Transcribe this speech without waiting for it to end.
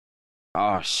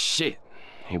Oh shit,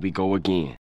 here we go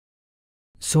again.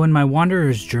 So in my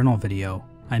Wanderer's Journal video,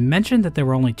 I mentioned that there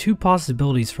were only two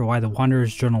possibilities for why the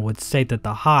Wanderer's Journal would state that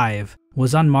the hive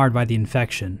was unmarred by the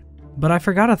infection. But I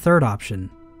forgot a third option,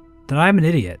 that I'm an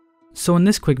idiot. So in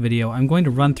this quick video, I'm going to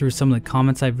run through some of the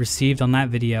comments I've received on that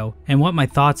video and what my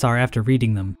thoughts are after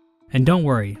reading them. And don't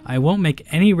worry, I won't make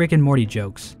any Rick and Morty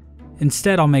jokes.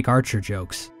 Instead, I'll make Archer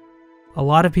jokes. A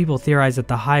lot of people theorize that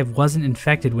the hive wasn't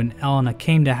infected when Ellina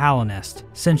came to Hallownest,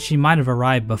 since she might have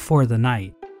arrived before the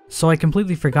night. So I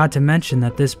completely forgot to mention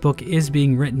that this book is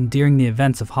being written during the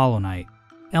events of Hollow Knight.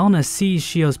 Ellina sees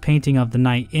Shio's painting of the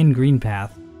night in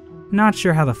Greenpath. Not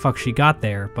sure how the fuck she got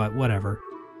there, but whatever.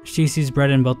 She sees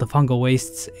bread in both the fungal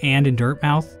wastes and in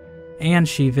Dirtmouth, and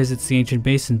she visits the ancient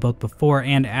basin both before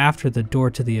and after the door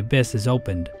to the abyss is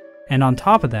opened. And on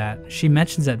top of that, she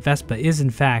mentions that Vespa is in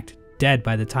fact dead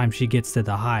by the time she gets to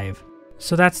the hive.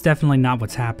 So that's definitely not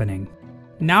what's happening.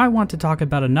 Now I want to talk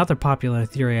about another popular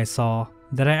theory I saw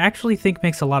that I actually think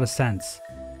makes a lot of sense,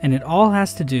 and it all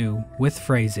has to do with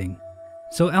phrasing.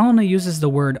 So Ellina uses the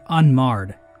word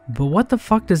unmarred, but what the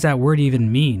fuck does that word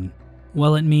even mean?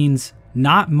 Well, it means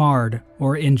not marred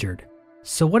or injured.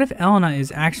 So what if Ellina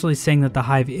is actually saying that the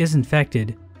hive is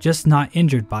infected, just not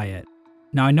injured by it?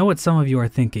 Now I know what some of you are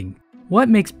thinking. What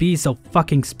makes bees so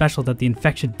fucking special that the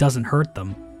infection doesn't hurt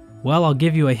them? Well, I'll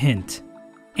give you a hint.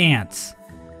 Ants.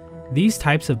 These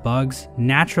types of bugs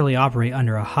naturally operate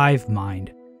under a hive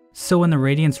mind. So when the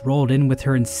Radiance rolled in with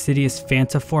her insidious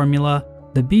Fanta formula,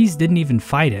 the bees didn't even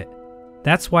fight it.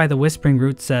 That's why the Whispering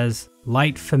Root says,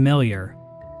 light familiar.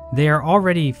 They are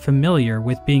already familiar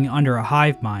with being under a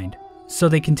hive mind, so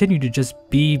they continue to just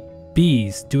be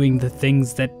bees doing the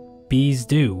things that bees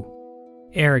do.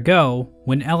 Ergo,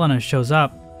 when Ellina shows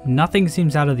up, nothing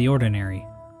seems out of the ordinary.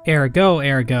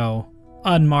 Ergo,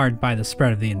 unmarred by the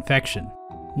spread of the infection.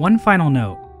 One final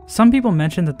note, some people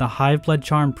mention that the hive blood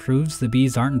charm proves the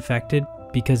bees aren't infected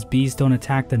because bees don't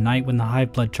attack the night when the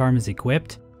hive blood charm is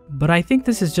equipped, but I think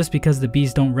this is just because the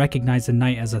bees don't recognize the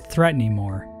night as a threat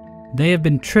anymore. They have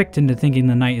been tricked into thinking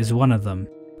the night is one of them.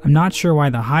 I'm not sure why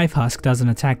the hive husk doesn't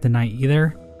attack the night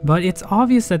either, but it's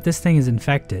obvious that this thing is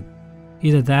infected.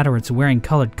 Either that or it's wearing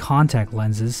colored contact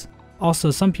lenses.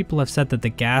 Also, some people have said that the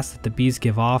gas that the bees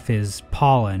give off is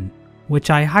pollen,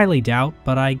 which I highly doubt,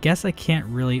 but I guess I can't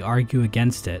really argue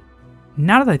against it.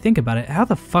 Now that I think about it, how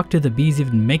the fuck do the bees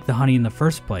even make the honey in the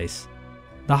first place?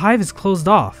 The hive is closed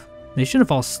off. They should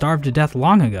have all starved to death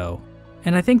long ago.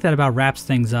 And I think that about wraps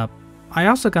things up. I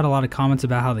also got a lot of comments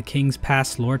about how the King's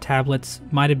Past lore tablets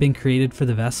might have been created for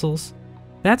the vessels.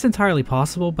 That's entirely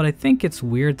possible, but I think it's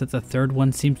weird that the third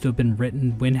one seems to have been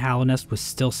written when Hallownest was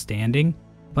still standing,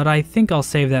 but I think I'll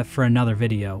save that for another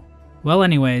video. Well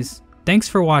anyways, thanks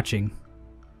for watching.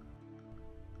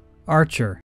 Archer.